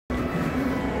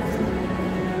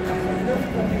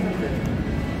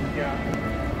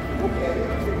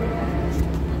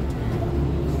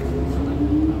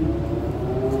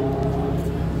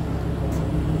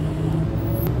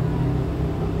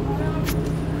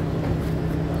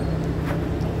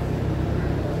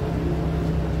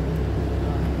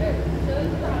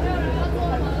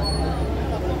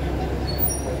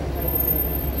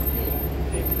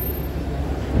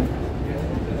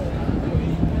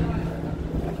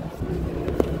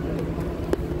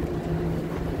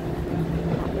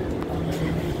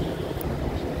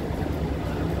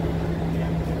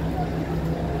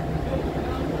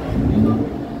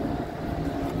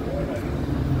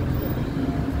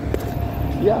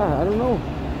Yeah, I don't know.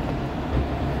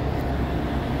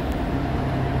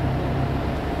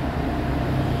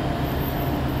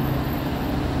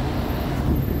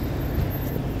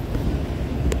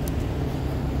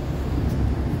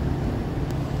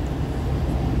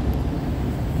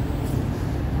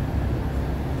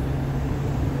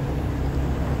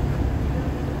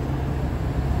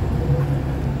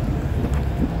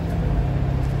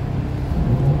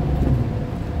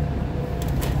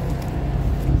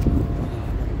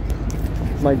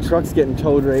 My truck's getting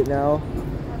towed right now.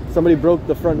 Somebody broke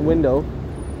the front window.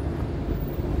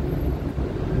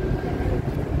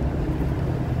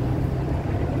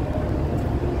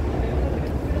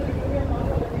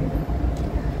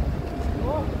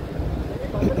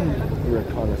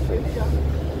 Reconnaissance.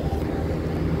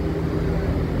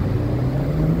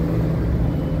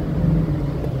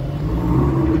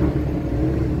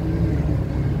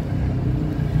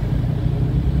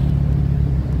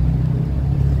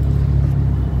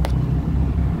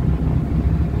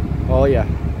 Oh yeah.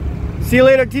 See you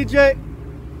later, TJ.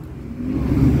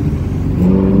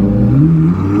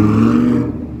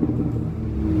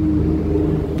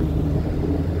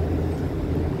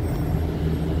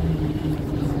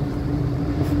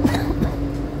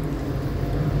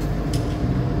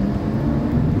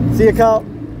 See you, Kyle.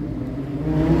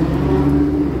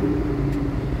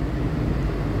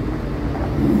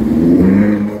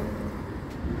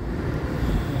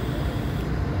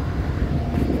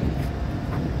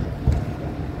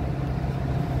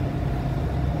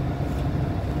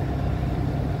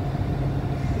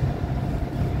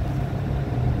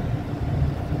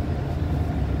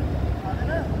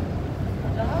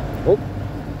 Oh.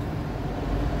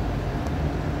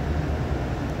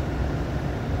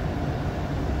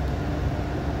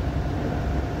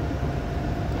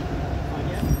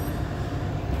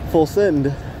 Full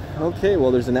send. Okay, well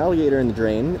there's an alligator in the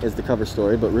drain is the cover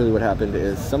story, but really what happened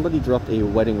is somebody dropped a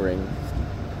wedding ring.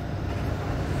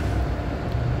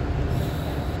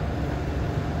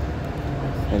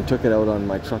 And took it out on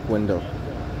my truck window.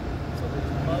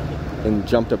 And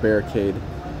jumped a barricade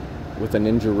with a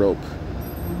ninja rope,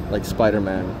 like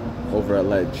Spider-Man, over a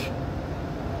ledge.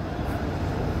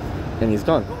 And he's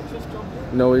gone.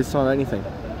 Nobody saw anything.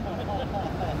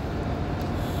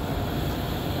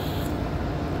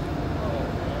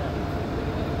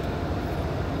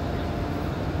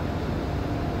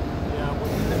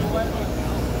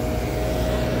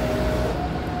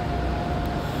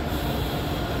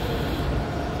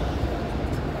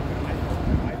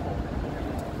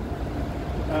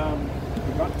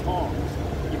 You got tongs.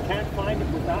 You can't find it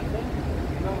with that thing?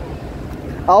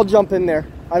 No. I'll jump in there.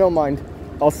 I don't mind.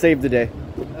 I'll save the day.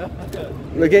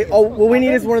 Okay. Oh, what we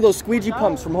need is one of those squeegee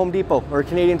pumps from Home Depot or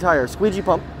Canadian Tire. Squeegee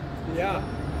pump. Yeah.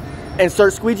 And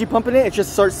start squeegee pumping it. It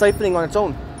just starts siphoning on its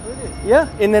own. Really? Yeah.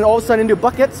 And then all of a sudden into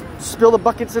buckets. Spill the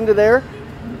buckets into there.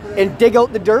 And dig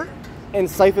out the dirt. And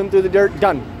siphon through the dirt.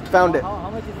 Done. Found it. How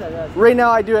much is that? Right now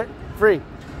I do it free.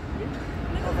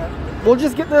 Okay. We'll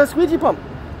just get the squeegee pump.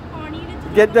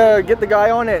 Get the guy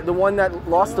on it, the one that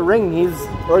lost the ring.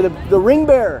 Or the ring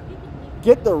bearer.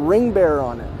 Get the ring bearer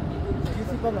on it.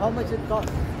 How much it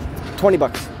cost? 20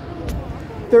 bucks.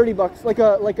 30 bucks. Like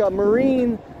a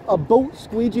marine, a boat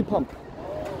squeegee pump.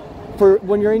 For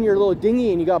when you're in your little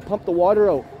dinghy and you gotta pump the water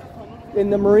out. In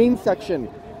the marine section.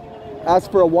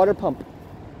 Ask for a water pump.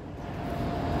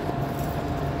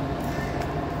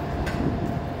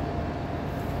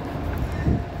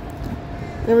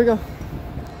 There we go.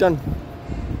 Done.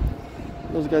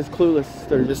 Those guys clueless.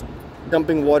 They're just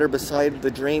dumping water beside the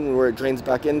drain where it drains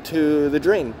back into the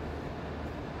drain.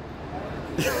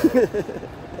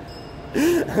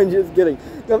 I'm just kidding.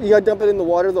 You gotta dump it in the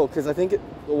water though, because I think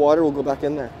the water will go back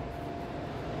in there.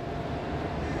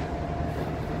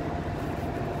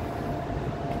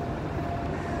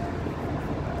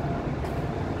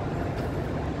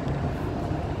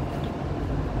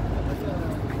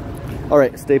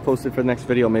 Alright, stay posted for the next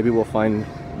video. Maybe we'll find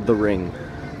the ring.